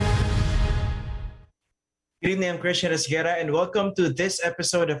Good evening, I'm Christian Esguerra, and welcome to this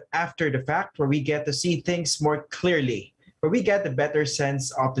episode of After the Fact, where we get to see things more clearly, where we get a better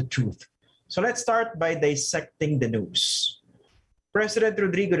sense of the truth. So let's start by dissecting the news. President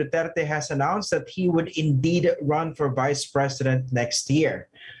Rodrigo Duterte has announced that he would indeed run for vice president next year.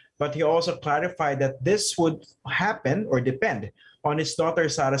 But he also clarified that this would happen or depend on his daughter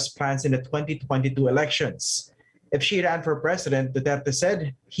Sara's plans in the 2022 elections. If she ran for president, Duterte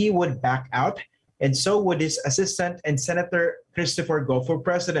said he would back out, and so would his assistant and Senator Christopher Go for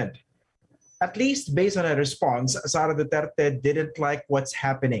president. At least based on her response, Sara Duterte didn't like what's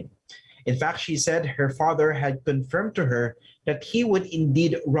happening. In fact, she said her father had confirmed to her that he would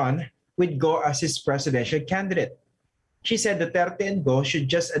indeed run with Go as his presidential candidate. She said Duterte and Go should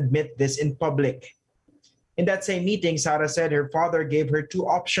just admit this in public. In that same meeting, Sara said her father gave her two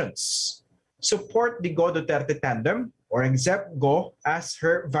options: support the Go Duterte tandem or accept Go as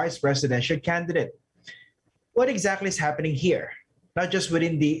her vice presidential candidate. What exactly is happening here? Not just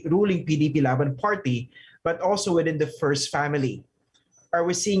within the ruling PDP Laban party, but also within the First family. Are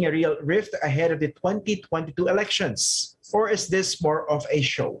we seeing a real rift ahead of the 2022 elections? Or is this more of a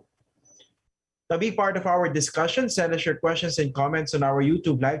show? To be part of our discussion, send us your questions and comments on our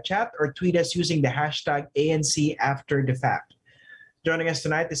YouTube live chat or tweet us using the hashtag ANC After the Fact. Joining us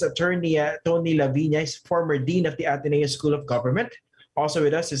tonight is attorney Tony Lavina, former dean of the Ateneo School of Government. Also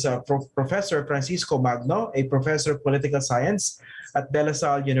with us is Professor Francisco Magno, a professor of political science at De La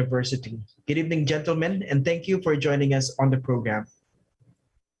Salle University. Good evening, gentlemen, and thank you for joining us on the program.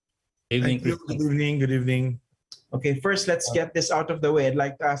 Thank you. Good evening. Good evening. Okay, first let's get this out of the way. I'd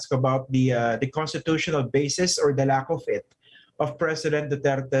like to ask about the constitutional basis or the lack of it of President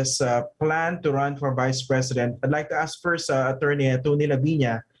Duterte's plan to run for vice president. I'd like to ask first Attorney Tony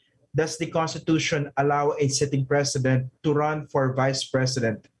Lavina, does the Constitution allow a sitting president to run for vice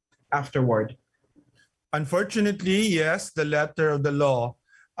president afterward? Unfortunately, yes, the letter of the law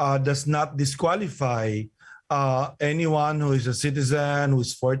does not disqualify anyone who is a citizen,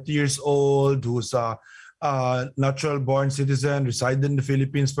 who's 40 years old, who's a natural-born citizen, reside in the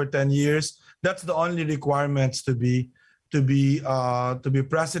Philippines for 10 years. That's the only requirements to be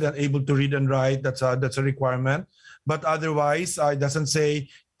president, able to read and write. That's a requirement. But otherwise, it doesn't say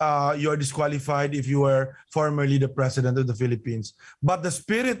you are disqualified if you were formerly the president of the Philippines. But the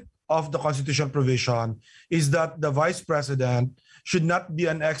spirit of the constitutional provision is that the vice president should not be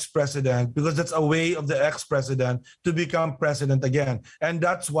an ex-president, because that's a way of the ex-president to become president again. And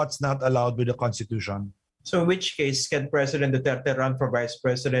that's what's not allowed with the Constitution. So in which case can President Duterte run for vice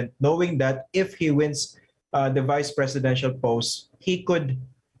president, knowing that if he wins the vice presidential post, he could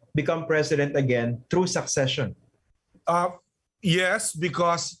become president again through succession? Yes,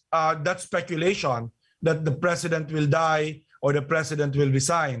 because that's speculation that the president will die or the president will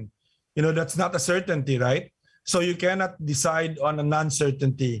resign. You know, that's not a certainty, right? So you cannot decide on a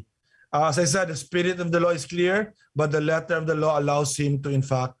non-certainty. As I said, the spirit of the law is clear, but the letter of the law allows him to, in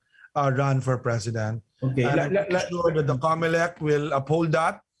fact, run for president. Okay. And I'm sure that the COMELEC will uphold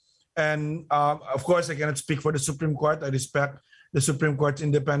that. And of course, I cannot speak for the Supreme Court. I respect the Supreme Court's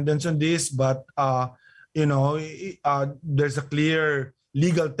independence on this, but there's a clear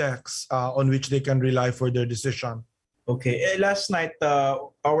legal text on which they can rely for their decision. Okay. Last night,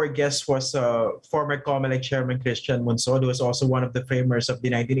 our guest was former COMELEC Chairman Christian Monsod, who was also one of the framers of the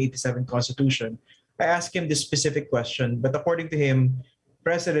 1987 Constitution. I asked him this specific question, but according to him,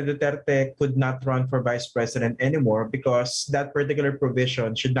 President Duterte could not run for vice president anymore because that particular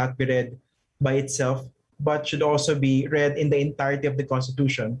provision should not be read by itself, but should also be read in the entirety of the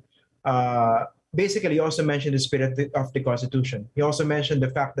Constitution. Basically, he also mentioned the spirit of the Constitution. He also mentioned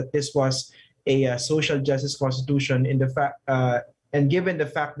the fact that this was a social justice constitution and given the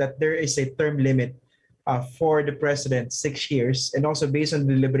fact that there is a term limit for the president, 6 years, and also based on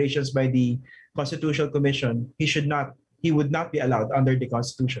the deliberations by the Constitutional Commission, he would not be allowed under the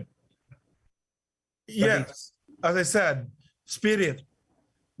Constitution. Yes, as I said, spirit.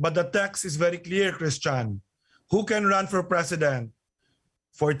 But the text is very clear, Christian. Who can run for president?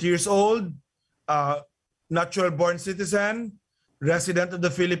 40 years old, natural-born citizen, resident of the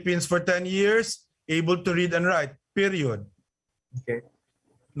Philippines for 10 years, able to read and write, period. Okay.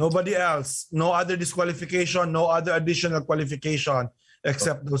 Nobody else. No other disqualification, no other additional qualification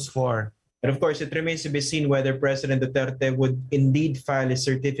except those four. And of course, it remains to be seen whether President Duterte would indeed file a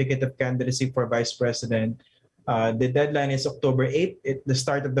certificate of candidacy for vice president. The deadline is October 8th. The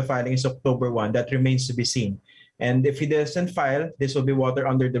start of the filing is October 1. That remains to be seen. And if he doesn't file, this will be water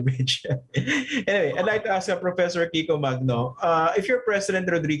under the bridge. Anyway, I'd like to ask Professor Kiko Magno, if you're President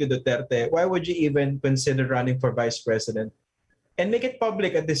Rodrigo Duterte, why would you even consider running for vice president? And make it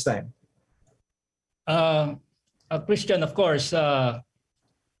public at this time. Christian, of course,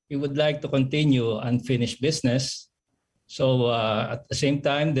 we would like to continue unfinished business. So at the same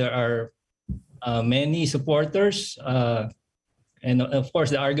time, there are many supporters, and of course,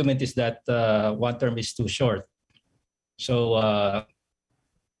 the argument is that one term is too short. So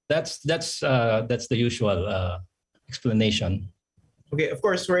that's the usual explanation. Okay, of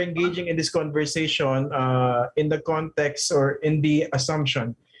course, we're engaging in this conversation in the context or in the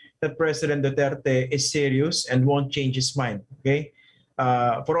assumption that President Duterte is serious and won't change his mind. Okay,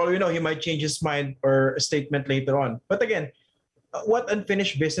 for all we know, he might change his mind or a statement later on. But again, what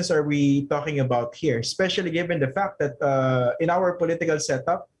unfinished business are we talking about here? Especially given the fact that in our political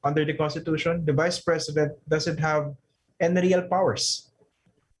setup under the Constitution, the Vice President doesn't have any real powers.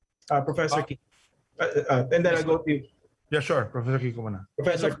 Professor Kiko. And then I'll go to you. Yeah, sure. Professor Kiko muna.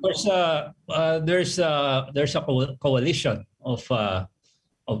 Yes, of course, there's a coalition of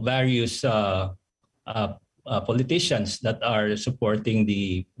various politicians that are supporting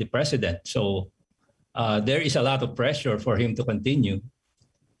the president. So there is a lot of pressure for him to continue,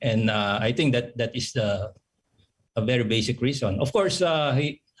 and I think that is a very basic reason. Of course,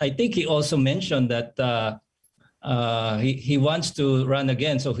 I think he also mentioned that he wants to run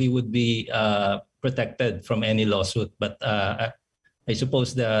again, so he would be protected from any lawsuit. But I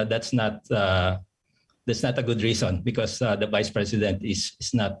suppose that's not a good reason, because the vice president is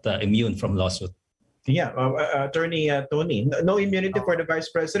not immune from lawsuit. Yeah, Attorney Tony, no immunity for the Vice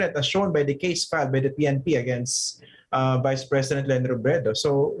President as shown by the case filed by the PNP against Vice President Len Robredo.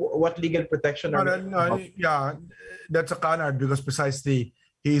 So what legal protection are yeah, that's a canard, because precisely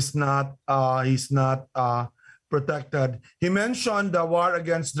he's not protected. He mentioned the war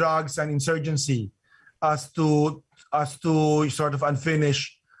against drugs and insurgency as to sort of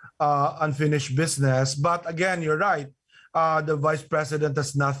unfinished business. But again, you're right. The Vice President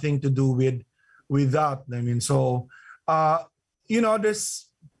has nothing to do with that. I mean, so there's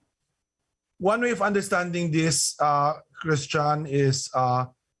one way of understanding this, Christian, is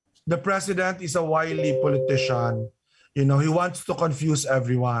the president is a wily politician. He wants to confuse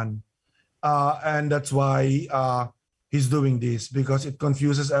everyone, and that's why he's doing this, because it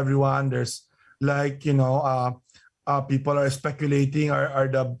confuses everyone. There's people are speculating: are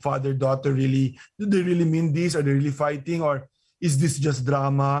the father-daughter really? Do they really mean this? Are they really fighting, or is this just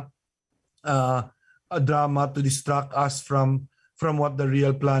drama? A drama to distract us from what the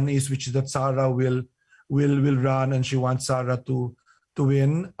real plan is, which is that Sarah will run, and she wants Sarah to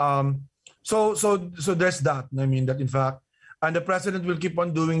win. So there's that. I mean, that in fact, and the president will keep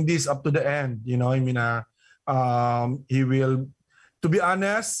on doing this up to the end. He will, to be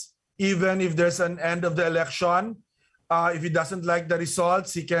honest, even if there's an end of the election, if he doesn't like the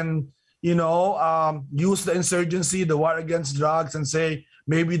results, he can use the insurgency, the war against drugs, and say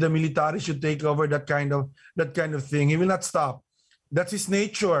maybe the military should take over, that kind of thing. He will not stop. That's his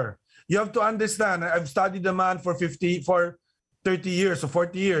nature. You have to understand. I've studied the man for 30 years or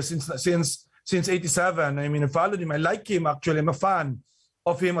 40 years, since 87. I mean, I followed him. I like him, actually. I'm a fan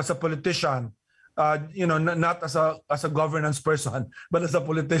of him as a politician. Not as a governance person, but as a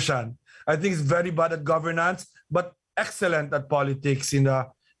politician. I think he's very bad at governance, but excellent at politics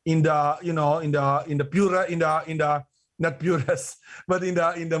not purest, but in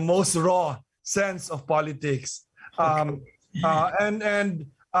the most raw sense of politics.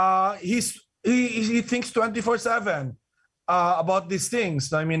 He thinks 24/7 about these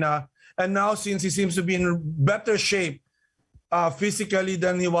things. I mean, and now, since he seems to be in better shape physically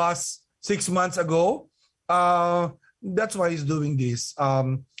than he was 6 months ago, that's why he's doing this.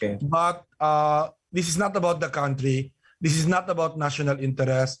 Okay. But this is not about the country. This is not about national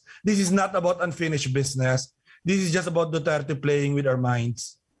interest. This is not about unfinished business. This is just about Duterte playing with our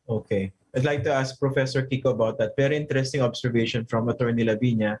minds. Okay. I'd like to ask Professor Kiko about that. Very interesting observation from Attorney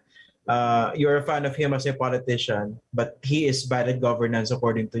Lavinia. You're a fan of him as a politician, but he is bad at governance,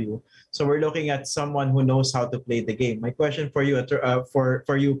 according to you. So we're looking at someone who knows how to play the game. My question for you,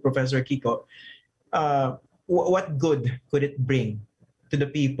 for you, Professor Kiko, what good could it bring to the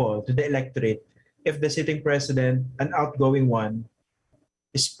people, to the electorate, if the sitting president, an outgoing one,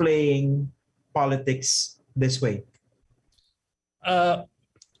 is playing politics this way?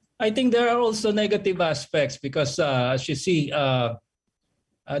 I think there are also negative aspects, because as you see,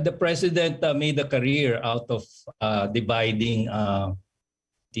 the president made a career out of dividing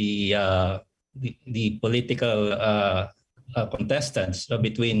the political contestants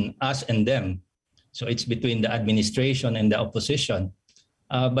between us and them. So it's between the administration and the opposition.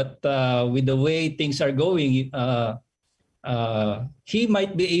 But with the way things are going, he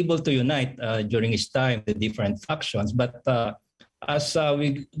might be able to unite during his time the different factions. But as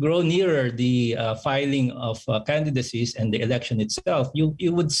we grow nearer the filing of candidacies and the election itself,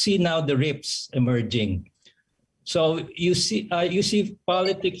 you would see now the rips emerging. So you see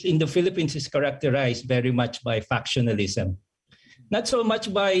politics in the Philippines is characterized very much by factionalism, not so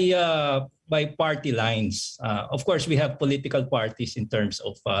much by party lines. Of course, we have political parties in terms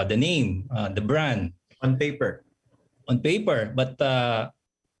of the name, the brand On paper. but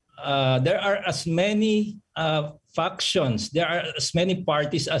there are as many factions, there are as many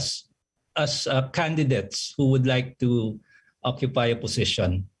parties as candidates who would like to occupy a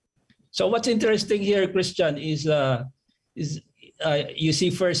position. So what's interesting here, Christian, is you see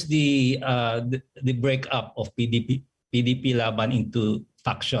first the breakup of PDP Laban into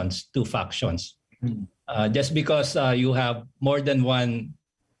factions, two factions. Just because you have more than one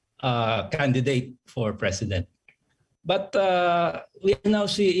candidate for president. But we are now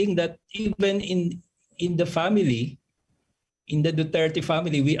seeing that even in the family, in the Duterte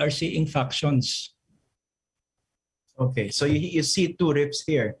family, we are seeing factions. Okay, so you see two rips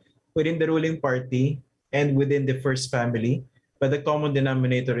here within the ruling party and within the first family, but the common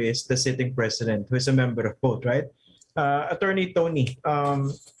denominator is the sitting president, who is a member of both, right? Attorney Tony,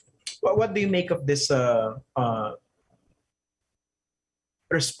 what do you make of this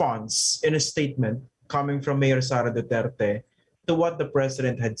response in a statement coming from Mayor Sara Duterte to what the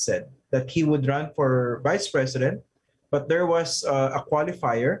president had said, that he would run for vice president, but there was a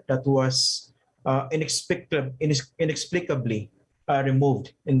qualifier that was inexplicably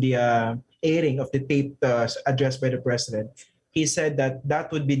removed in the airing of the tape addressed by the president. He said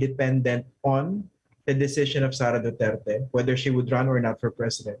that would be dependent on the decision of Sara Duterte, whether she would run or not for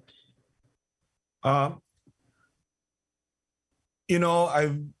president. I've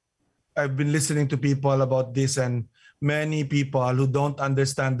been listening to people about this, and many people who don't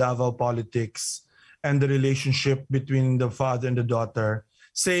understand Davao politics and the relationship between the father and the daughter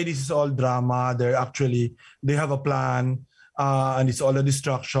say this is all drama. They have a plan, and it's all a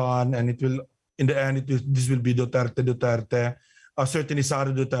distraction, and it will, in the end, this will be Duterte, certainly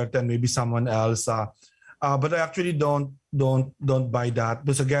Sara Duterte, and maybe someone else. But I actually don't buy that,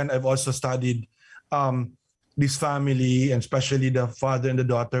 because again, I've also studied this family, and especially the father and the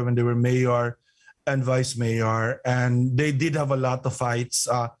daughter, when they were mayor and vice mayor, and they did have a lot of fights,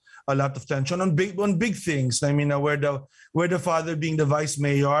 a lot of tension on big things. I mean, where the father, being the vice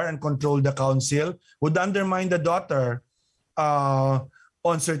mayor and control the council, would undermine the daughter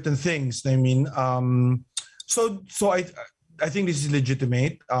on certain things. I mean, so I think this is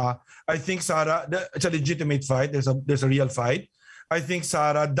legitimate. I think Sara, it's a legitimate fight. There's a real fight. I think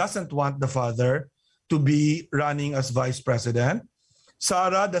Sara doesn't want the father to be running as vice president.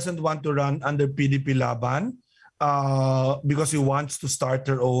 Sara doesn't want to run under PDP Laban because he wants to start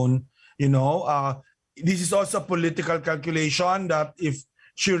her own, this is also a political calculation that if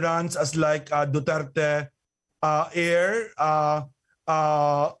she runs as like Duterte heir,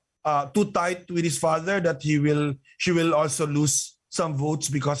 too tight with his father, that she will also lose some votes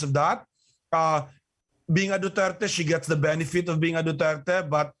because of that. Being a Duterte, she gets the benefit of being a Duterte,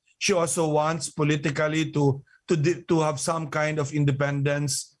 but she also wants politically to have some kind of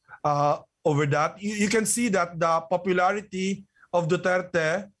independence over that. You can see that the popularity of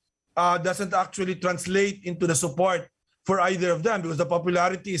Duterte doesn't actually translate into the support for either of them, because the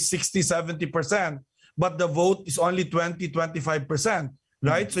popularity is 60-70%, but the vote is only 20-25%,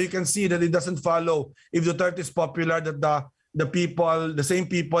 right? So you can see that it doesn't follow. If Duterte is popular, that the same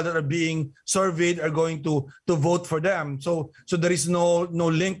people that are being surveyed are going to vote for them. So there is no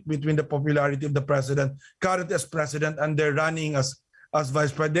link between the popularity of the president, current as president, and they're running as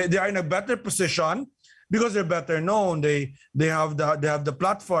vice president. They are in a better position because they're better known. They have the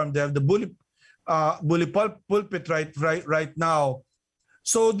platform. They have the bully pulpit right now.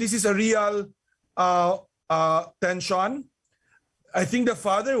 So this is a real tension. I think the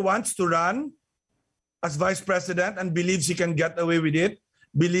father wants to run as vice president and believes he can get away with it,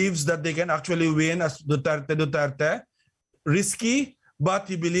 believes that they can actually win as Duterte. Risky, but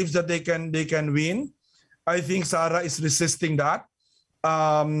he believes that they can win. I think Sara is resisting that.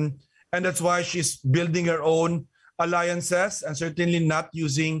 And that's why she's building her own alliances and certainly not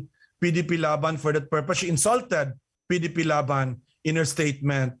using PDP Laban for that purpose. She insulted PDP Laban in her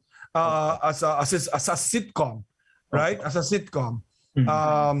statement as a sitcom, right? As a sitcom.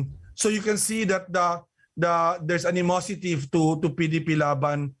 Mm-hmm. So you can see that there's animosity to PDP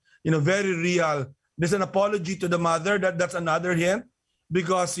Laban, very real. There's an apology to the mother. That's another hint,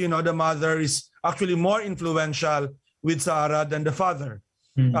 because the mother is actually more influential with Sara than the father.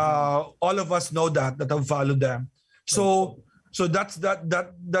 Mm-hmm. All of us know that have followed them. So that's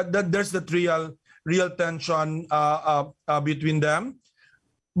that there's that real real tension between them.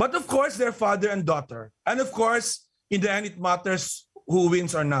 But of course, they're father and daughter. And of course, in the end, it matters who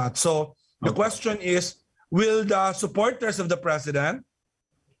wins or not. So the question is, will the supporters of the president,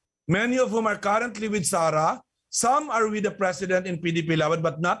 many of whom are currently with Sara, some are with the president in PDP Laban,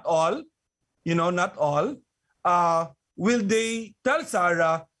 but not all, not all, will they tell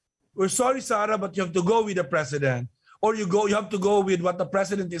Sara, we're sorry, Sara, but you have to go with the president, or you have to go with what the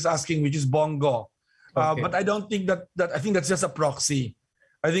president is asking, which is bongo. But I don't think that I think that's just a proxy.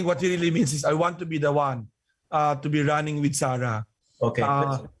 I think what he really means is I want to be the one to be running with Sara. Okay,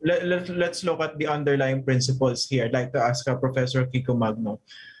 let's look at the underlying principles here. I'd like to ask Professor Kiko Magno.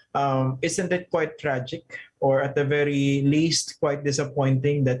 Isn't it quite tragic, or at the very least quite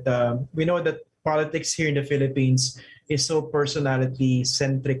disappointing, that we know that politics here in the Philippines is so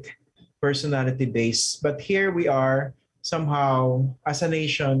personality-centric, personality-based, but here we are somehow as a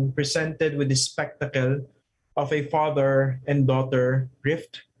nation presented with the spectacle of a father and daughter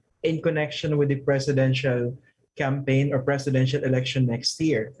rift in connection with the presidential campaign or presidential election next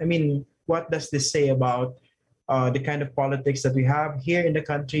year. I mean, what does this say about the kind of politics that we have here in the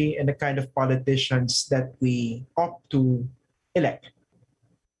country and the kind of politicians that we opt to elect?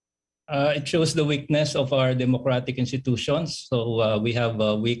 It shows the weakness of our democratic institutions. So we have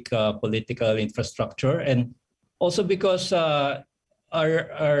a weak political infrastructure, and also because our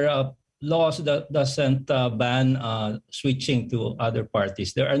laws doesn't ban switching to other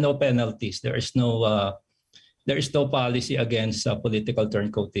parties. There are no penalties. There is no policy against political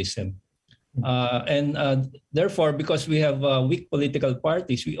turncoatism. And therefore, because we have weak political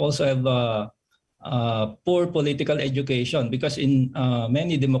parties, we also have poor political education, because in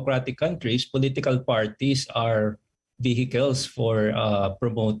many democratic countries, political parties are vehicles for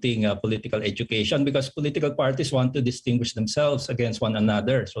promoting political education, because political parties want to distinguish themselves against one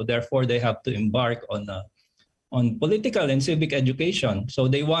another. So therefore, they have to embark on political and civic education. So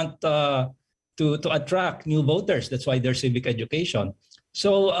they want to attract new voters. That's why there's civic education.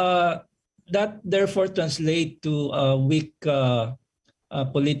 So that therefore translates to weak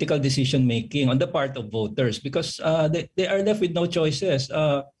political decision making on the part of voters, because they are left with no choices.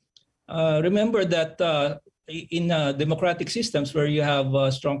 Remember that in democratic systems where you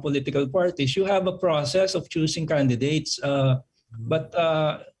have strong political parties, you have a process of choosing candidates. But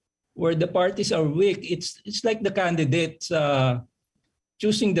where the parties are weak, it's like the candidates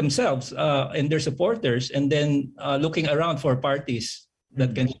choosing themselves and their supporters, and then looking around for parties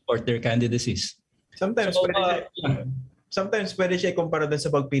that can support their candidacies. Sometimes pwede siya ikumpara din sa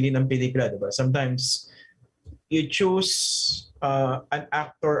pagpili ng pelikula, diba? Sometimes you choose an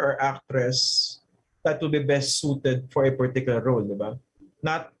actor or actress that will be best suited for a particular role, diba?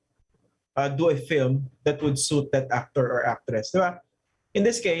 Not do a film that would suit that actor or actress, diba? In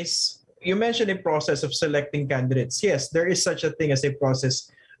this case, you mentioned a process of selecting candidates. Yes, there is such a thing as a process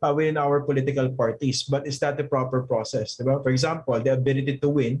within our political parties, but is that the proper process, diba? For example, the ability to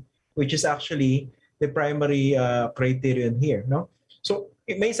win, which is actually the primary criterion here, no? So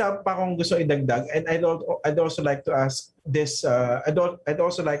may isa pa akong gusto idagdag, and I'd also like to ask this. I'd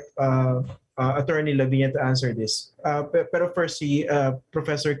also like Attorney Lavinia to answer this. Pero first,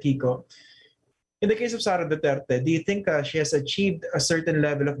 Professor Kiko, in the case of Sara Duterte, do you think she has achieved a certain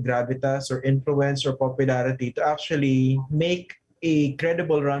level of gravitas or influence or popularity to actually make a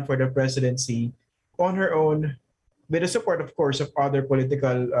credible run for the presidency on her own, with the support, of course, of other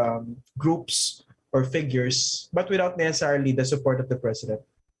political groups or figures, but without necessarily the support of the president?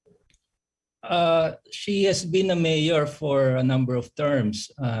 She has been a mayor for a number of terms.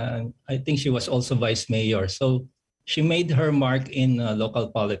 I think she was also vice mayor. So she made her mark in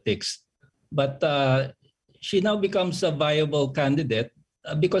local politics. But she now becomes a viable candidate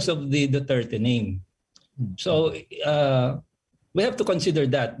because of the Duterte name. So we have to consider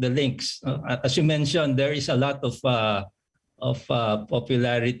that, the links. As you mentioned, there is a lot of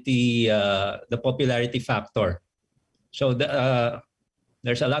popularity, the popularity factor. So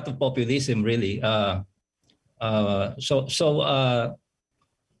there's a lot of populism, really. I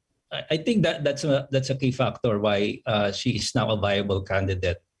think that's a key factor why she is now a viable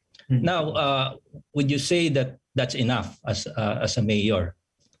candidate. Mm-hmm. Now, would you say that that's enough as a mayor?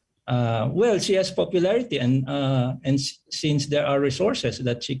 Well, she has popularity, and since there are resources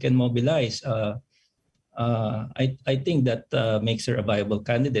that she can mobilize, I think that makes her a viable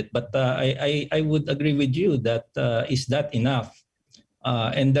candidate. But I would agree with you that is that enough?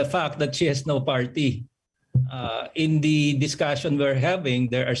 And the fact that she has no party. In the discussion we're having,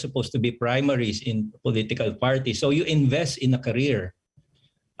 there are supposed to be primaries in political parties. So you invest in a career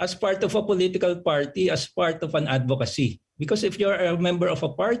as part of a political party, as part of an advocacy. Because if you're a member of a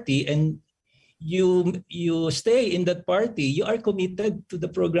party and you stay in that party, you are committed to the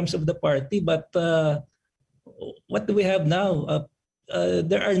programs of the party. But what do we have now?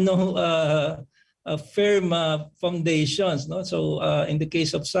 There are no firm foundations. No? So in the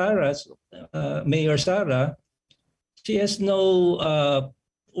case of Mayor Sara, she has no,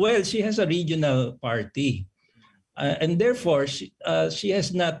 she has a regional party. And therefore, she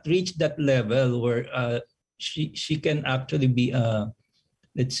has not reached that level where she can actually be,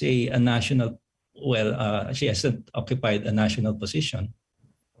 let's say, a national, she hasn't occupied a national position.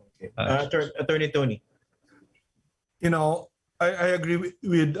 Okay. Attorney Tony. You know, I agree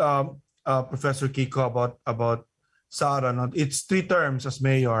with Professor Kiko about Sara. It's 3 terms as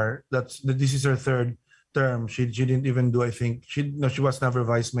mayor. This is her 3rd term. She didn't even do, I think, she was never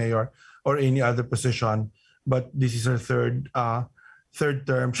vice mayor or any other position, but this is her 3rd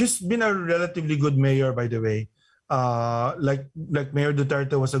term. She's been a relatively good mayor, by the way. Like Mayor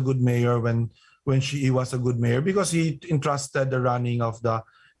Duterte was a good mayor when he was a good mayor, because he entrusted the running of the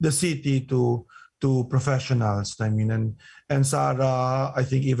city to professionals. I mean, and Sara, I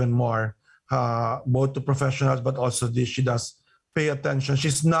think even more, both to professionals, but also she does pay attention.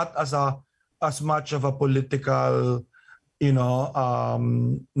 She's not as much of a political,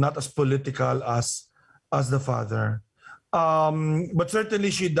 not as political as the father. But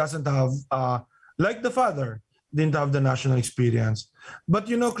certainly she doesn't have, like the father, didn't have the national experience. But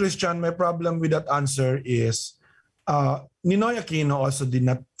Christian, my problem with that answer is, Ninoy Aquino also did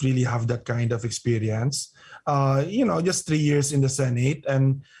not really have that kind of experience. Just 3 years in the Senate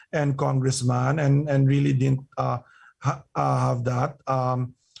and congressman, and really didn't have that.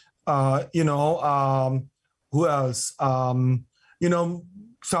 Who else? Some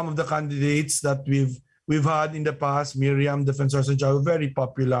of the candidates that we've had in the past, Miriam Defensor Santiago, very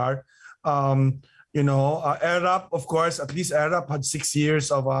popular. ERAP, of course, at least ERAP had 6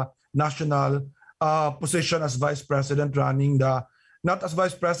 years of a national position as vice president, running not as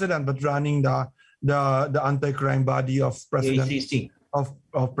vice president, but running the anti-crime body of President ACC.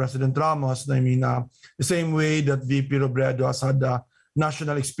 of President Ramos. I mean, the same way that VP Robredo has had the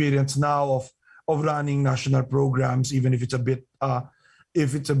national experience now of running national programs, even if it's a bit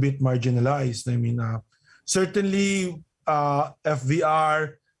marginalized. I mean, certainly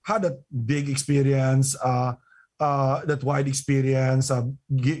FVR had a big experience, that wide experience.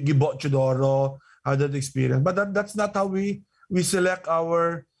 Gibo Chodoro had that experience, but that's not how we select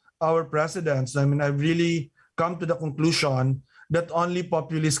our presidents. I mean, I've really come to the conclusion that only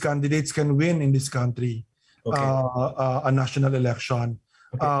populist candidates can win in this country, a national election.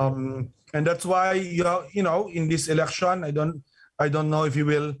 Okay. And that's why in this election, I don't know if you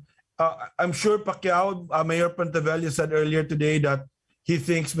will. I'm sure Pacquiao, Mayor Pantavello said earlier today that he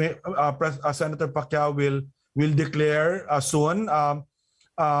thinks Senator Pacquiao will declare soon. I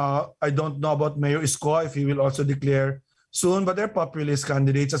don't know about Mayor Isko, if he will also declare soon, but they're populist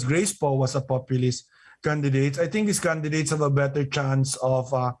candidates. As Grace Poe was a populist candidate, I think these candidates have a better chance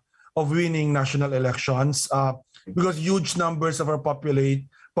of winning national elections, because huge numbers of our populace,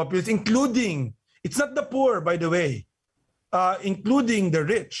 including, it's not the poor, by the way, including the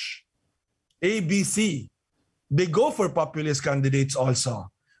rich, ABC, they go for populist candidates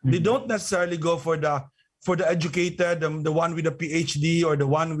also. They don't necessarily go for the educated, the one with a PhD or the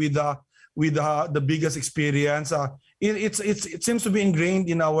one with the biggest experience. It seems to be ingrained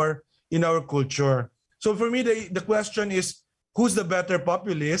in our culture. So for me, the question is, who's the better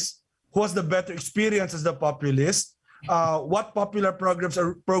populist? Who has the better experience as the populist? What popular programs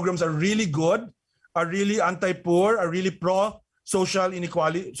are really good, are really anti-poor, are really pro-social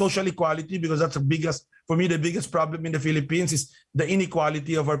equality, because that's for me, the biggest problem in the Philippines is the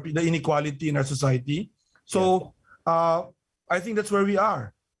inequality in our society. So I think that's where we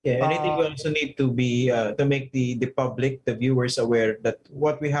are. Yeah, and I think we also need to be to make the public, the viewers, aware that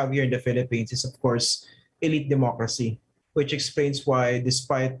what we have here in the Philippines is, of course, elite democracy, which explains why,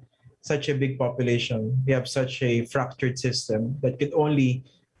 despite such a big population, we have such a fractured system that could only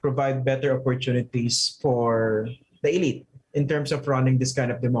provide better opportunities for the elite in terms of running this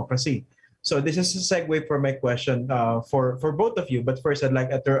kind of democracy. So this is a segue for my question for both of you. But first, I'd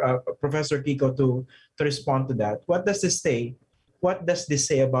like Professor Kiko to respond to that. What does this say? What does this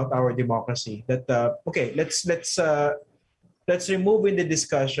say about our democracy? That let's remove in the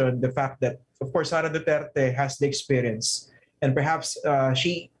discussion the fact that, of course, Sara Duterte has the experience, and perhaps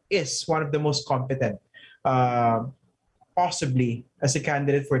she is one of the most competent, possibly as a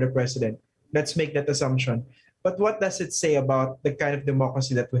candidate for the president. Let's make that assumption. But what does it say about the kind of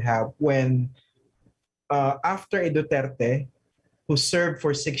democracy that we have when, after a Duterte, who served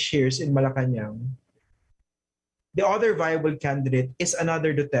for 6 years in Malacanang, the other viable candidate is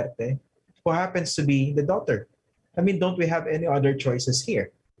another Duterte, who happens to be the daughter. I mean, don't we have any other choices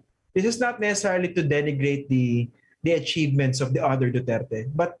here? This is not necessarily to denigrate the achievements of the other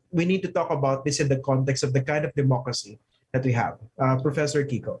Duterte, but we need to talk about this in the context of the kind of democracy that we have. Professor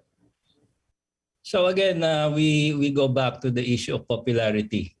Kiko. So again, we go back to the issue of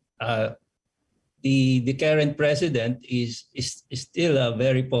popularity. The current president is still a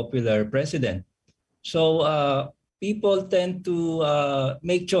very popular president. So people tend to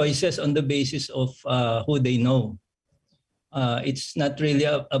make choices on the basis of who they know. It's not really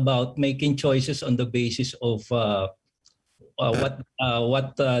about making choices on the basis of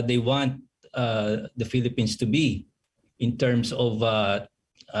what they want the Philippines to be in terms of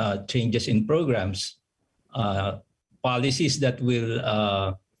changes in programs, policies that will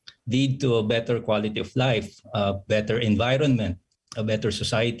lead to a better quality of life, a better environment, a better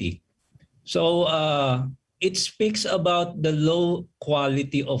society. So it speaks about the low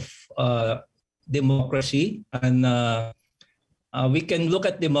quality of democracy, and we can look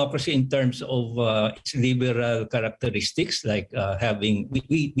at democracy in terms of its liberal characteristics, like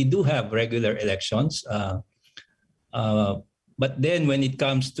we do have regular elections. But then when it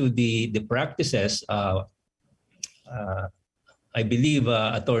comes to the practices, I believe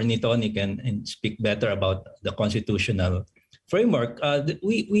Attorney Tony can speak better about the constitutional framework.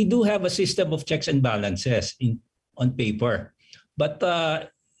 We do have a system of checks and balances on paper, but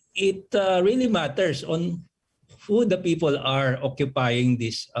it really matters on who the people are occupying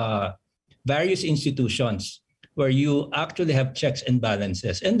these various institutions where you actually have checks and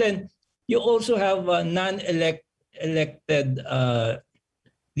balances. And then you also have non-elected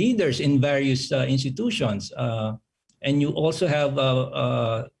leaders in various institutions. And you also have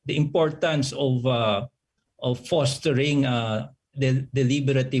the importance of fostering the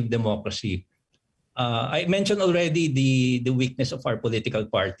deliberative democracy. I mentioned already the weakness of our political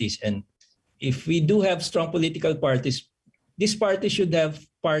parties. And if we do have strong political parties, these parties should have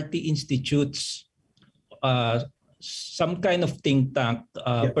party institutes, some kind of think tank,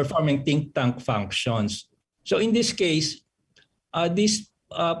 performing think tank functions. So in this case, these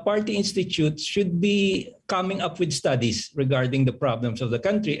party institutes should be coming up with studies regarding the problems of the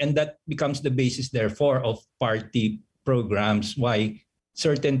country, and that becomes the basis, therefore, of party programs, why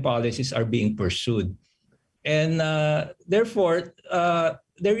certain policies are being pursued. And therefore,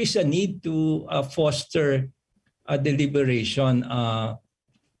 there is a need to foster a deliberation.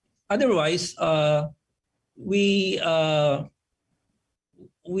 Otherwise, we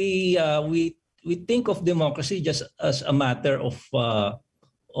think of democracy just as a matter of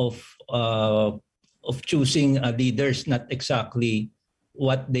choosing leaders, not exactly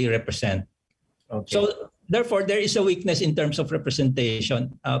what they represent. Okay. So therefore, there is a weakness in terms of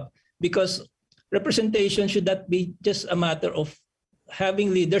representation, because representation should not be just a matter of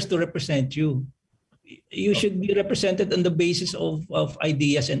having leaders to represent you. You should be represented on the basis of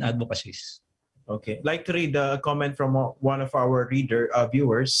ideas and advocacies. Okay. I'd like to read a comment from one of our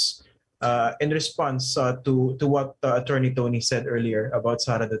viewers in response to what Attorney Tony said earlier about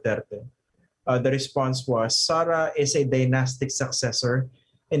Sara Duterte. The response was, Sara is a dynastic successor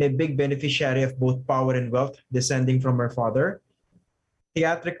and a big beneficiary of both power and wealth descending from her father.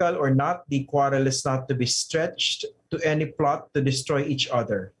 Theatrical or not, the quarrel is not to be stretched to any plot to destroy each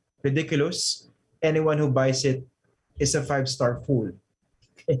other. Ridiculous. Anyone who buys it is a five-star fool.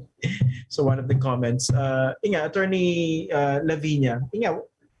 So one of the comments. Inga, Attorney Lavinia, Inga,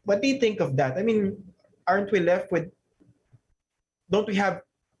 what do you think of that? I mean, aren't we left with, don't we have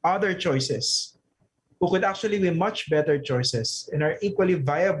other choices who could actually be much better choices and are equally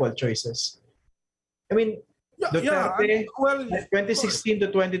viable choices? I mean, Duterte, 2016 to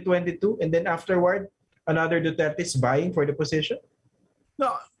 2022, and then afterward, another Duterte is vying for the position?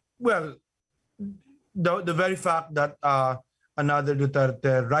 No, well, the very fact that another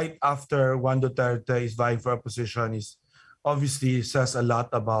Duterte, right after one Duterte is vying for a position, is obviously says a lot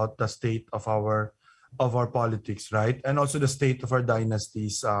about the state of our politics, right? And also the state of our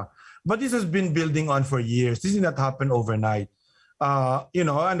dynasties. But this has been building on for years. This did not happen overnight.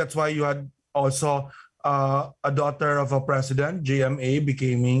 And that's why you had also a daughter of a president, GMA,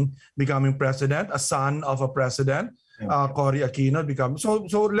 becoming president, a son of a president, Cory Aquino become. So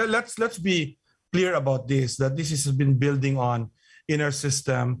let's be clear about this, that this has been building on in our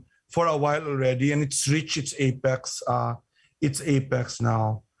system for a while already, and it's reached its apex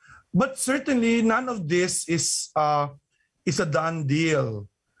now. But certainly none of this is a done deal.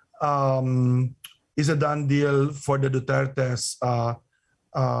 Is a done deal for the Dutertes,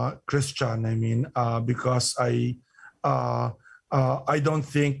 Christian. I mean, because I don't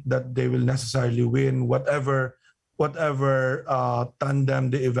think that they will necessarily win whatever tandem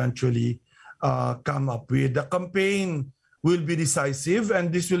they eventually come up with. The campaign will be decisive,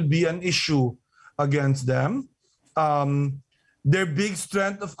 and this will be an issue against them. Their big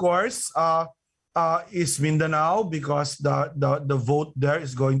strength, of course, is Mindanao, because the vote there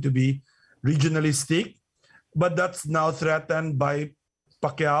is going to be regionalistic, but that's now threatened by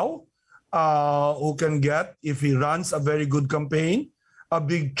Pacquiao, who can get, if he runs a very good campaign, a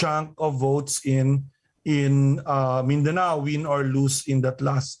big chunk of votes in Mindanao, win or lose in that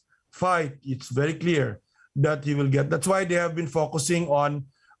last fight. It's very clear that he will get. That's why they have been focusing on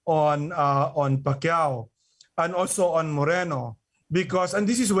Pacquiao and also on Moreno, because, and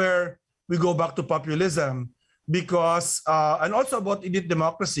this is where we go back to populism, because and also about elite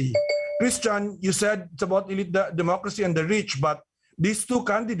democracy. Christian, you said it's about elite democracy and the rich, but these two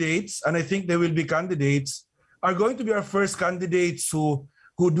candidates, and I think they will be candidates, are going to be our first candidates who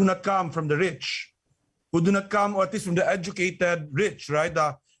do not come from the rich, who do not come, or at least from the educated rich, right?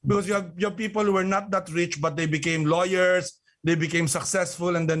 Because you have people who were not that rich, but they became lawyers, they became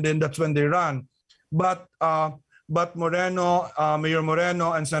successful, and then that's when they run. But Moreno, Mayor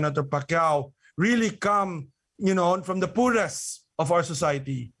Moreno, and Senator Pacquiao really come, from the poorest of our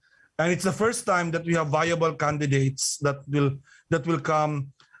society, and it's the first time that we have viable candidates that will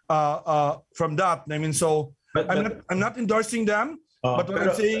come from that. I mean, so I'm not endorsing them, but what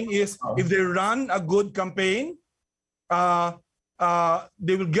I'm saying is, if they run a good campaign,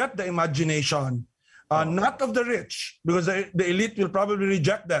 they will get the imagination, not of the rich, because the elite will probably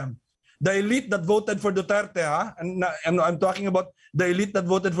reject them. The elite that voted for Duterte, and I'm talking about the elite that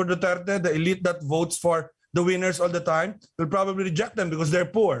voted for Duterte, the elite that votes for the winners all the time, will probably reject them because they're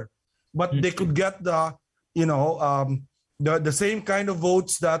poor. But they could get the same kind of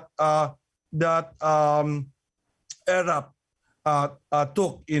votes that ERAP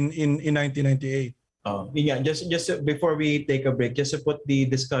took in 1998. Yeah, just before we take a break, just to put the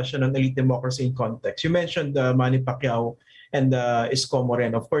discussion on elite democracy in context. You mentioned Manny Pacquiao and Isko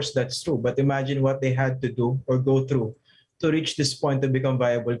Moreno. Of course, that's true. But imagine what they had to do or go through to reach this point to become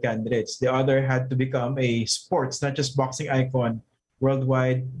viable candidates. The other had to become a sports, not just boxing icon,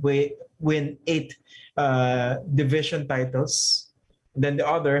 worldwide, win 8 division titles. Then the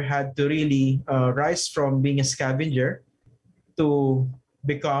other had to really rise from being a scavenger to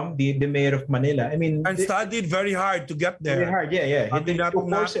become the mayor of Manila. I mean, and studied very hard to get there. Very hard, yeah. I mean, Two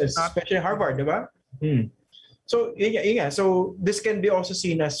courses, especially Harvard, diba? So so this can be also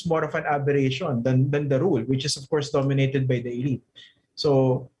seen as more of an aberration than the rule, which is of course dominated by the elite.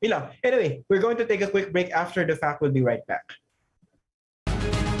 So, anyway, we're going to take a quick break. After the fact, we'll be right back.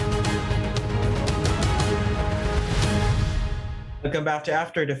 Welcome back to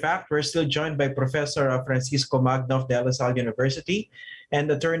After the Fact. We're still joined by Professor Francisco Magno of De La Salle University and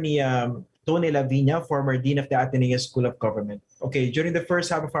attorney Tony Lavina, former Dean of the Ateneo School of Government. Okay, during the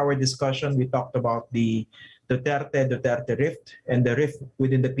first half of our discussion, we talked about the Duterte rift and the rift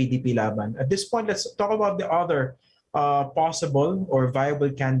within the PDP Laban. At this point, let's talk about the other possible or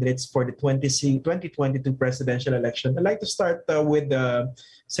viable candidates for the 2022 presidential election. I'd like to start with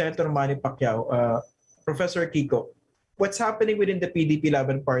Senator Manny Pacquiao. Professor Kiko, what's happening within the PDP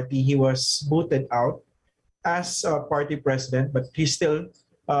Laban party? He was booted out as party president, but he's still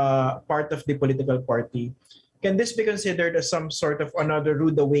part of the political party. Can this be considered as some sort of another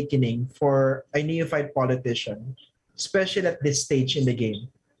rude awakening for a neophyte politician, especially at this stage in the game?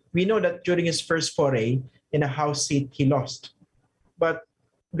 We know that during his first foray in a House seat, he lost. But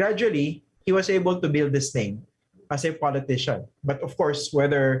gradually, he was able to build this name as a politician. But of course,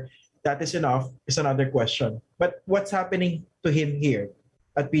 whether that is enough is another question. But what's happening to him here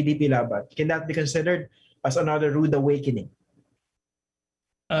at PDP Laban? Can that be considered as another rude awakening?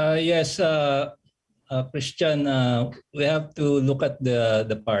 Yes, Christian, we have to look at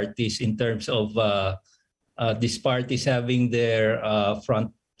the parties in terms of these parties having their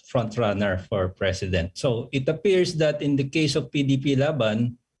front runner for president. So it appears that in the case of PDP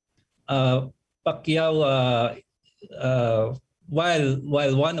Laban, Pacquiao,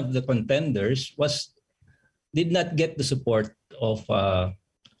 while one of the contenders did not get the support of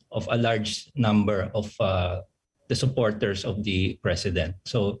a large number of the supporters of the president.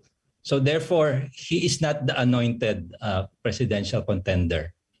 So therefore, he is not the anointed presidential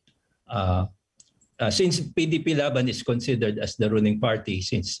contender. Since PDP Laban is considered as the ruling party,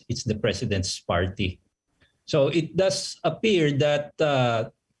 since it's the president's party. So it does appear that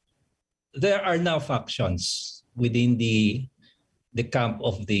there are now factions within the camp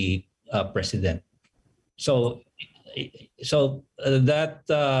of the president. So that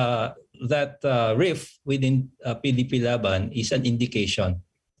rift within PDP Laban is an indication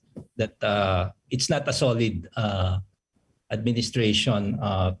that it's not a solid administration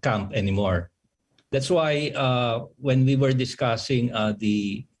camp anymore. That's why when we were discussing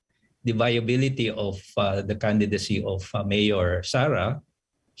the viability of the candidacy of Mayor Sara,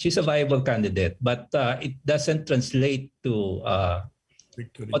 she's a viable candidate, but it doesn't translate to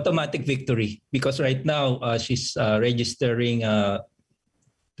Victory. automatic victory because right now she's registering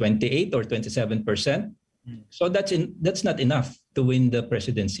 28 or 27%. So that's not enough to win the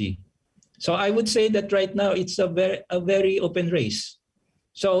presidency. So I would say that right now it's a very open race.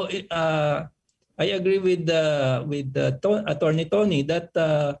 So I agree with Attorney Tony that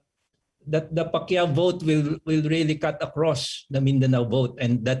the Pacquiao vote will really cut across the Mindanao vote,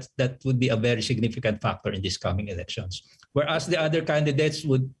 and that would be a very significant factor in these coming elections. Whereas the other candidates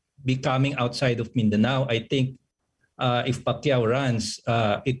would be coming outside of Mindanao, I think if Pacquiao runs,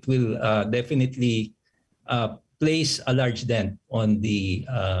 it will definitely place a large dent on the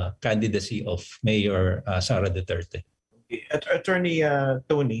candidacy of Mayor Sara Duterte. Attorney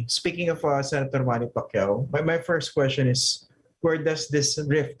Tony, speaking of Senator Manny Pacquiao, my first question is, where does this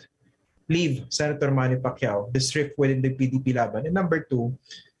rift leave Senator Manny Pacquiao, this rift within the PDP Laban? And number two,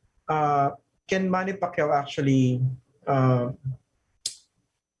 can Manny Pacquiao actually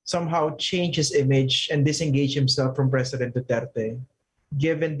somehow change his image and disengage himself from President Duterte,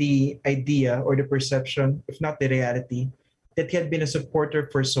 given the idea or the perception, if not the reality, that he had been a supporter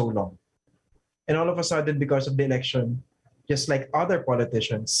for so long? And all of a sudden, because of the election, just like other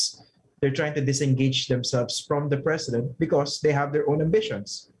politicians, they're trying to disengage themselves from the president because they have their own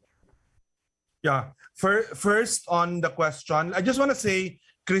ambitions. Yeah. First on the question, I just want to say,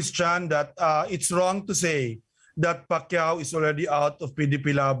 Christian, that it's wrong to say that Pacquiao is already out of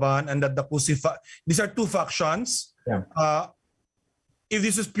PDP Laban and that the Cusi these are two factions. Yeah. If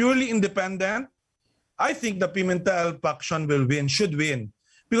this is purely independent, I think the Pimentel faction will win, should win,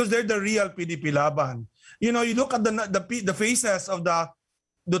 because they're the real PDP Laban. You know, you look at the faces of the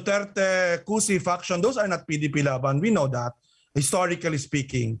Duterte Cusi faction; those are not PDP Laban. We know that, historically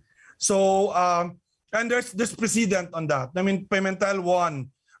speaking. So, and there's precedent on that. I mean, Pimentel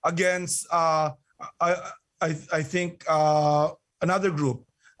won against I think another group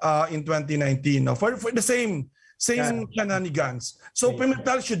in 2019 for the same shenanigans. So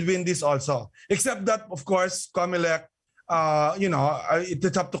Pimentel should win this also, except that of course Comelec,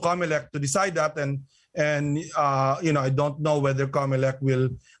 it's up to Comelec to decide that, and I don't know whether Comelec will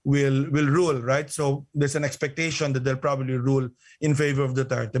rule, right? So there's an expectation that they'll probably rule in favor of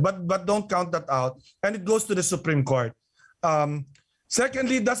Duterte, but don't count that out, and it goes to the Supreme Court.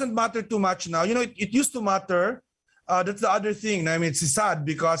 Secondly, it doesn't matter too much now. You know, it used to matter. That's the other thing. I mean, it's sad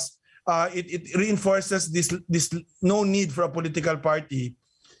because it reinforces this no need for a political party.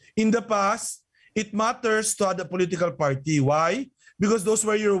 In the past, it matters to the political party. Why? Because those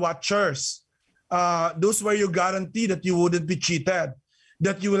were your watchers. Those were your guarantee that you wouldn't be cheated,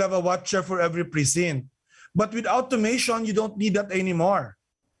 that you will have a watcher for every precinct. But with automation, you don't need that anymore.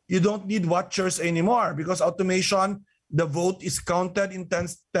 You don't need watchers anymore because automation, the vote is counted in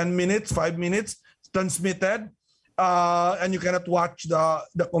 10 minutes, 5 minutes, transmitted, and you cannot watch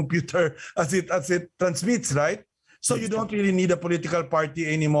the computer as it transmits, right? So you don't really need a political party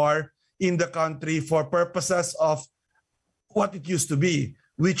anymore in the country for purposes of what it used to be,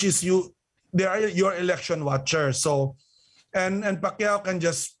 which is they are your election watchers. So, and Pacquiao can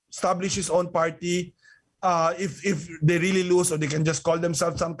just establish his own party if they really lose, or they can just call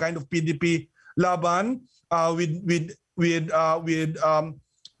themselves some kind of PDP Laban with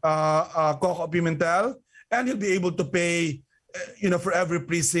Coco Pimentel, and he'll be able to pay, for every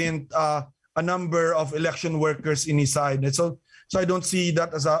precinct a number of election workers in his side. And so I don't see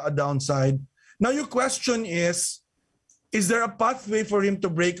that as a downside. Now your question is there a pathway for him to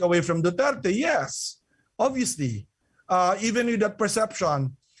break away from Duterte? Yes, obviously, even with that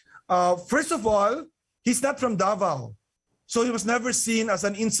perception. First of all, he's not from Davao, so he was never seen as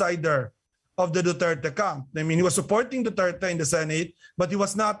an insider of the Duterte camp. I mean, he was supporting Duterte in the Senate, but he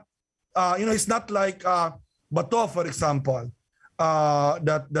was not, he's not like Bato, for example,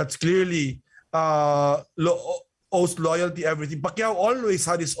 that's clearly owes loyalty, everything. Pacquiao always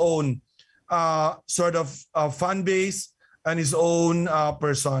had his own sort of fan base and his own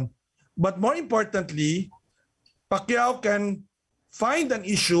person. But more importantly, Pacquiao can find an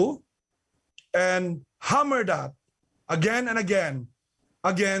issue and hammer that again and again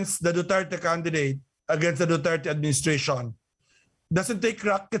against the Duterte candidate, against the Duterte administration. Doesn't take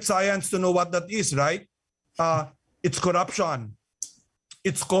rocket science to know what that is, right? It's corruption.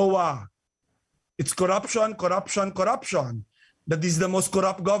 It's COA. It's corruption. That is the most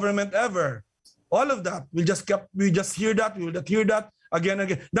corrupt government ever. All of that. We just hear that. We will hear that again and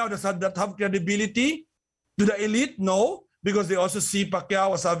again. Now, does that have credibility to the elite? No. because they also see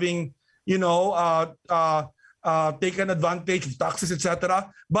Pacquiao as having, taken advantage of taxes,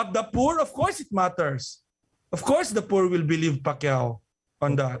 etc. But the poor, of course, it matters. Of course, the poor will believe Pacquiao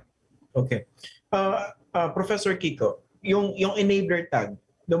on that. Okay. Professor Kiko, yung enabler tag,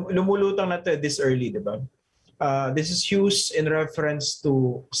 lumulutang na to this early, di ba? This is used in reference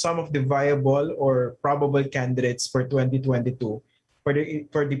to some of the viable or probable candidates for 2022 for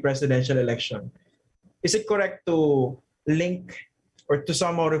the presidential election. Is it correct to link or to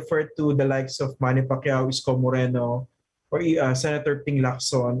somehow refer to the likes of Manny Pacquiao, Isko Moreno, or Senator Ping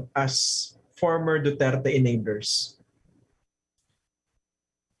Lacson as former Duterte enablers?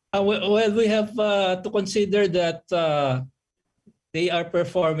 Well, we have to consider that they are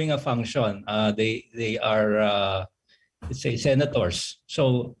performing a function. They are, let's say, senators.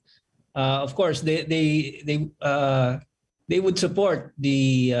 So, of course, they would support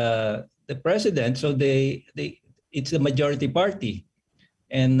the president. So it's the majority party,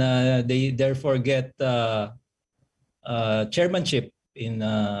 and they therefore get chairmanship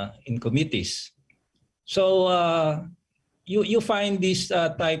in committees. So you find this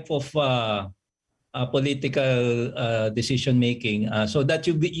type of political decision making, so that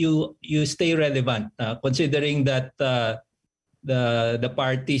you stay relevant, considering that the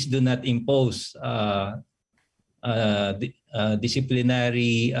parties do not impose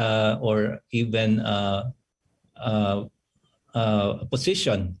disciplinary or even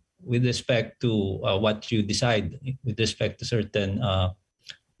position with respect to what you decide with respect to certain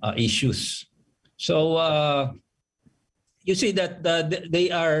issues. So you see that they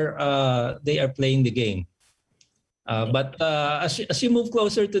are playing the game, but as you move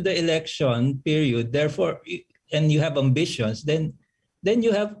closer to the election period, therefore, and you have ambitions, then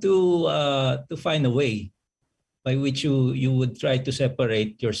you have to find a way by which you would try to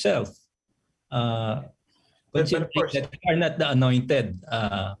separate yourself. Considering that you are not the anointed.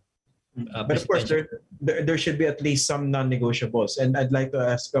 But of course, there should be at least some non-negotiables, and I'd like to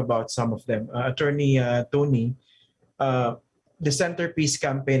ask about some of them. Attorney Tony, the centerpiece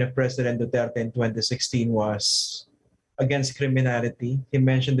campaign of President Duterte in 2016 was against criminality. He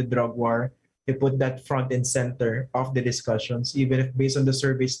mentioned the drug war. He put that front and center of the discussions, even if based on the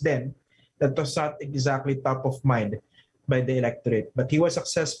surveys then, that was not exactly top of mind by the electorate. But he was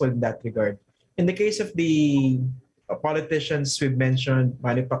successful in that regard. In the case of the politicians we've mentioned,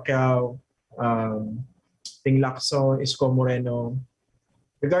 Manny Pacquiao, Ping Lacson, Isko Moreno,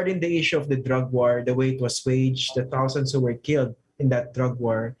 regarding the issue of the drug war, the way it was waged, the thousands who were killed in that drug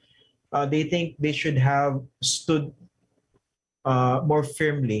war, they think they should have stood more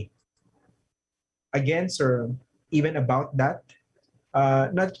firmly against or even about that.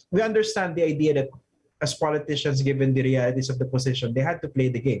 We understand the idea that as politicians, given the realities of the position, they had to play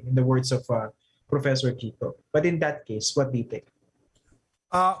the game, in the words of Professor Kiko. But in that case, what do you think?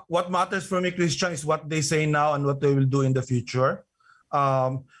 What matters for me, Christian, is what they say now and what they will do in the future.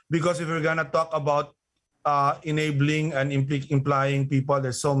 Because if we're gonna talk about enabling and implying people,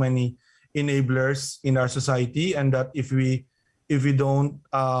 there's so many enablers in our society, and that if we don't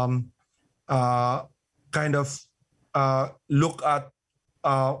kind of look at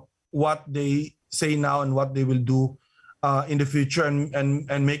what they say now and what they will do in the future,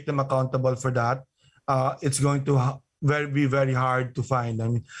 and make them accountable for that, it's going to be very hard to find. I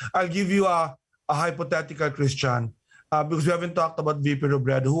mean, I'll give you a hypothetical, Christian. Because we haven't talked about VP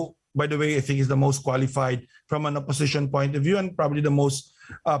Robredo, who, by the way, I think is the most qualified from an opposition point of view, and probably the most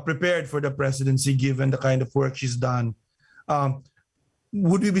prepared for the presidency, given the kind of work she's done.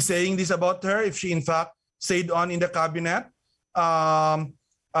 Would we be saying this about her if she, in fact, stayed on in the cabinet?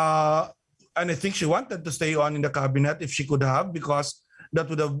 And I think she wanted to stay on in the cabinet if she could have, because that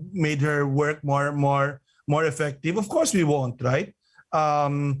would have made her work more effective. Of course, we won't, right?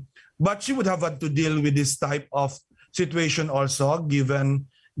 But she would have had to deal with this type of situation also, given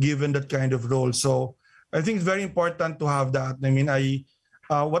that kind of role. So I think it's very important to have that. I mean,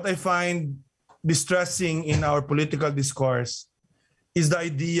 what I find distressing in our political discourse is the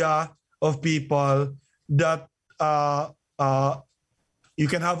idea of people that you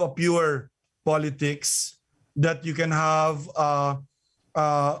can have a pure politics, that you can have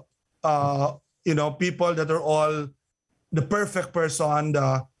people that are all the perfect person,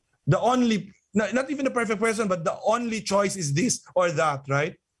 the only, not even the perfect person, but the only choice is this or that,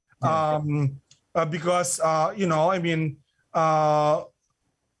 right? Because I mean, I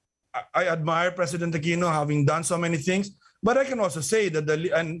admire President Aquino having done so many things, but I can also say that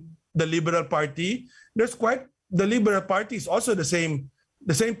the Liberal Party, the Liberal Party is also the same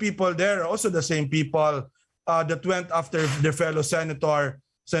people there, also the same people that went after their fellow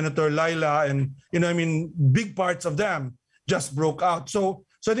Senator Laila, and I mean, big parts of them. just broke out. So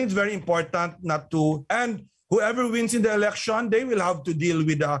I think it's very important not to, and whoever wins in the election, they will have to deal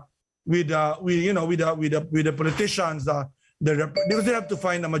with the politicians, because they have to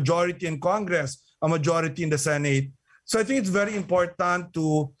find a majority in Congress, a majority in the Senate. So I think it's very important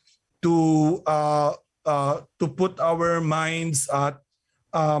to put our minds at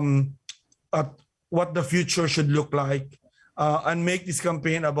what the future should look like, and make this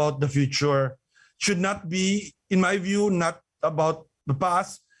campaign about the future. Should not be, in my view, not about the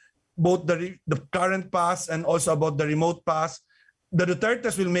past, both the current past and also about the remote past. The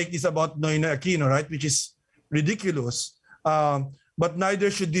Dutertes will make this about Noynoy Aquino, right? Which is ridiculous. But neither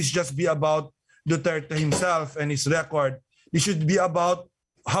should this just be about Duterte himself and his record. It should be about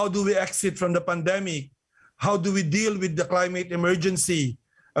how do we exit from the pandemic? How do we deal with the climate emergency?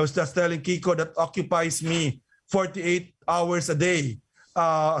 I was just telling Kiko that occupies me 48 hours a day,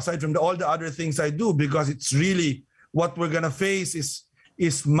 aside from all the other things I do, because it's really what we're going to face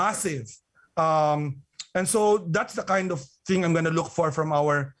is massive. And so that's the kind of thing I'm going to look for from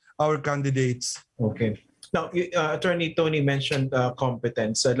our candidates. Okay. Now, Attorney Tony mentioned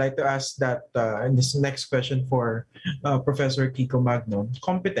competence. I'd like to ask that in this next question for Professor Kiko Magno.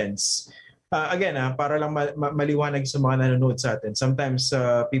 Competence. Again, para lang maliwanag sa mga nanonood sa atin. Sometimes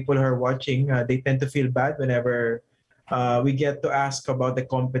people who are watching, they tend to feel bad whenever we get to ask about the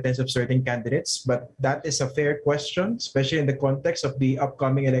competence of certain candidates. But that is a fair question, especially in the context of the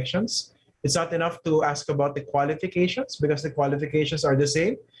upcoming elections. It's not enough to ask about the qualifications, because the qualifications are the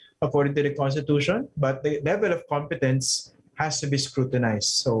same according to the Constitution, but the level of competence has to be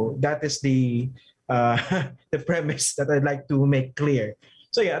scrutinized. So that is the premise that I'd like to make clear.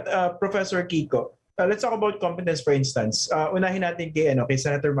 So yeah, Professor Kiko, let's talk about competence, for instance. Unahin natin kay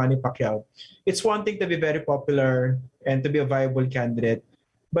Senator Manny Pacquiao. It's one thing to be very popular and to be a viable candidate,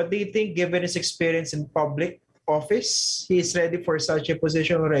 but do you think, given his experience in public office, he is ready for such a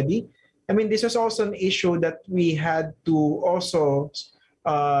position already? I mean, this was also an issue that we had to also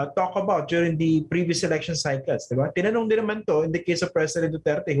talk about during the previous election cycles. Diba? Tinanong din naman to in the case of President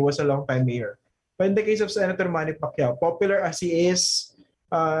Duterte, who was a long-time mayor. But in the case of Senator Manny Pacquiao, popular as he is,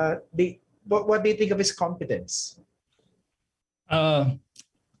 what do you think of his competence?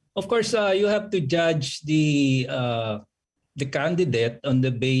 Of course, you have to judge the candidate on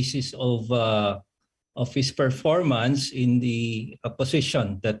the basis of his performance in the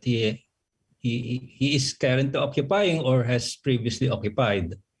position that he is currently occupying or has previously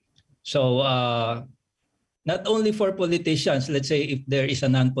occupied. So not only for politicians, let's say if there is a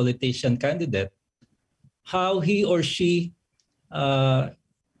non-politician candidate, how he or she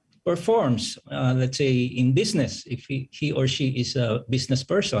performs, let's say in business, if he or she is a business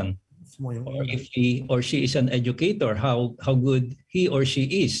person, or if he or she is an educator, how good he or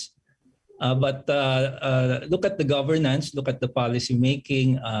she is. But look at the governance, look at the policy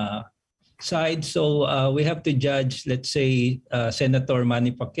making side. So we have to judge, let's say, Senator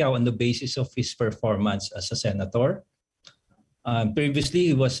Manny Pacquiao on the basis of his performance as a senator. Previously,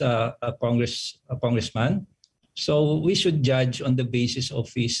 he was a congressman. So we should judge on the basis of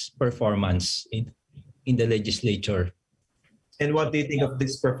his performance in the legislature. And what do you think of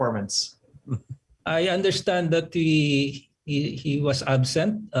this performance? I understand that he was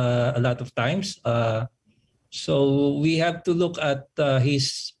absent a lot of times. So we have to look at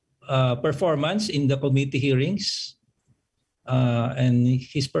his performance in the committee hearings and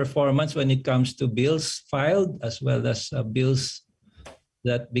his performance when it comes to bills filed, as well as bills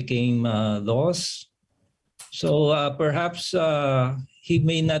that became laws. So perhaps he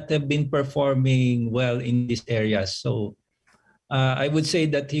may not have been performing well in these areas. So I would say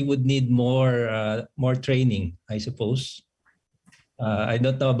that he would need more training, I suppose. I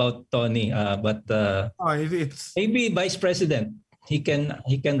don't know about Tony, but It's maybe vice president. He can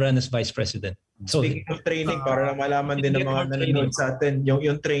run as vice president. So, speaking of training, para lang malaman din ng mga nanonood sa atin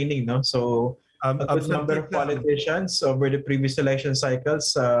yung training, no? So a good number of politicians over the previous election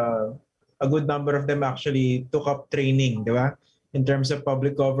cycles, a good number of them actually took up training, di ba? In terms of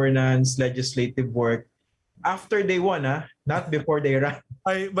public governance, legislative work. After they won, not before they ran.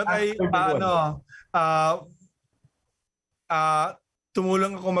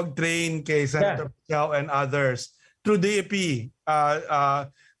 Tumulong ako mag-train kay Senator Pacquiao and others through DAP.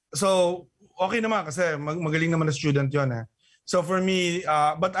 So okay naman kasi magaling naman na student yon. So for me,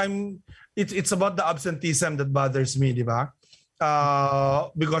 but it's about the absenteeism that bothers me, di ba?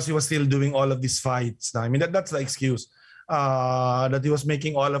 Because he was still doing all of these fights. I mean that's the excuse that he was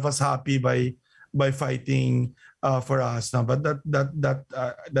making all of us happy by fighting for us. But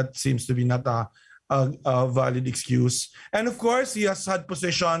that seems to be not a valid excuse. And of course, he has had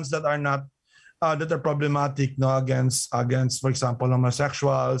positions that are not that are problematic, no, against, for example,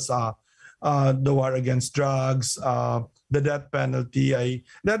 homosexuals, the war against drugs, the death penalty.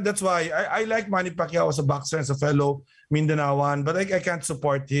 That's why I like Manny Pacquiao as a boxer, as a fellow Mindanaoan, but I can't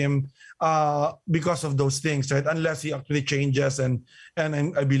support him because of those things, right? Unless he actually changes, and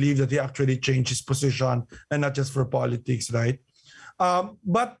I believe that he actually changed his position, and not just for politics, right?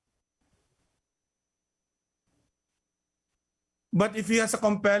 But if he has a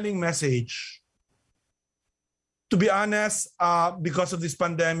compelling message, to be honest, because of this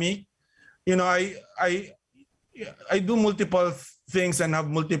pandemic, you know, I do multiple things and have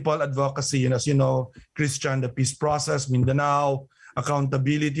multiple advocacy. And as you know, Christian, the peace process, Mindanao,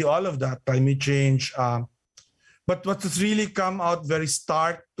 accountability, all of that, climate change. But what has really come out very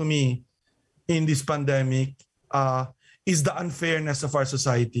stark to me in this pandemic is the unfairness of our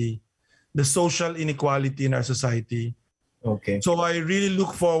society, the social inequality in our society. Okay. So I really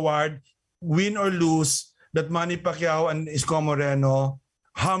look forward, win or lose, that Manny Pacquiao and Isko Moreno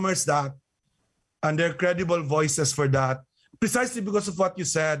hammers that, and they're credible voices for that, precisely because of what you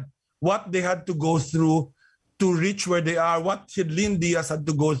said, what they had to go through to reach where they are, what Hidlin Diaz had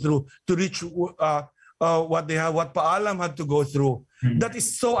to go through to reach what they have, what Paalam had to go through. Mm-hmm. That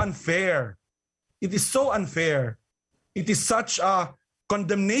is so unfair. It is so unfair. It is such a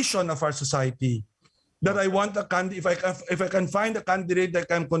condemnation of our society that I want a candidate, if I can find a candidate that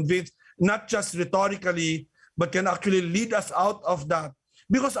can convince, not just rhetorically, but can actually lead us out of that.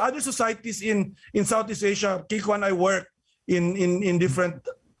 Because other societies in Southeast Asia, Kiko and I work in different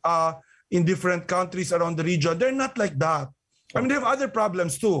countries around the region. They're not like that. I mean, they have other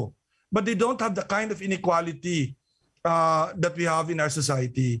problems too, but they don't have the kind of inequality that we have in our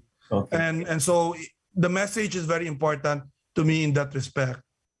society. Okay. And so the message is very important to me in that respect.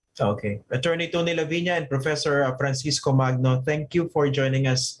 Okay. Attorney Tony Lavinia and Professor Francisco Magno, thank you for joining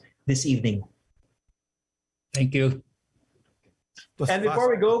us this evening. Thank you. And before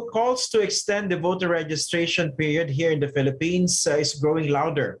we go, calls to extend the voter registration period here in the Philippines is growing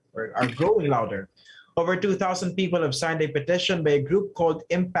louder, or are growing louder. Over 2,000 people have signed a petition by a group called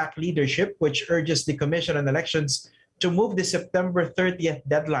Impact Leadership, which urges the Commission on Elections to move the September 30th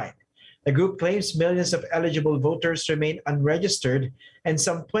deadline. The group claims millions of eligible voters remain unregistered, and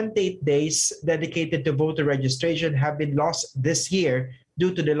some 28 days dedicated to voter registration have been lost this year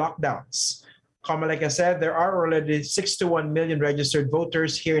due to the lockdowns. Like I said, there are already 61 million registered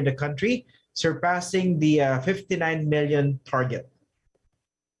voters here in the country, surpassing the 59 million target.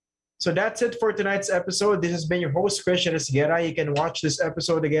 So that's it for tonight's episode. This has been your host, Christian Esguerra. You can watch this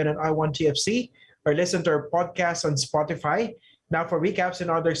episode again on I1TFC or listen to our podcast on Spotify. Now, for recaps and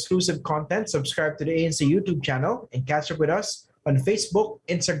other exclusive content, subscribe to the ANC YouTube channel and catch up with us on Facebook,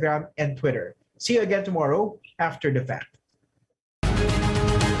 Instagram, and Twitter. See you again tomorrow after the fact.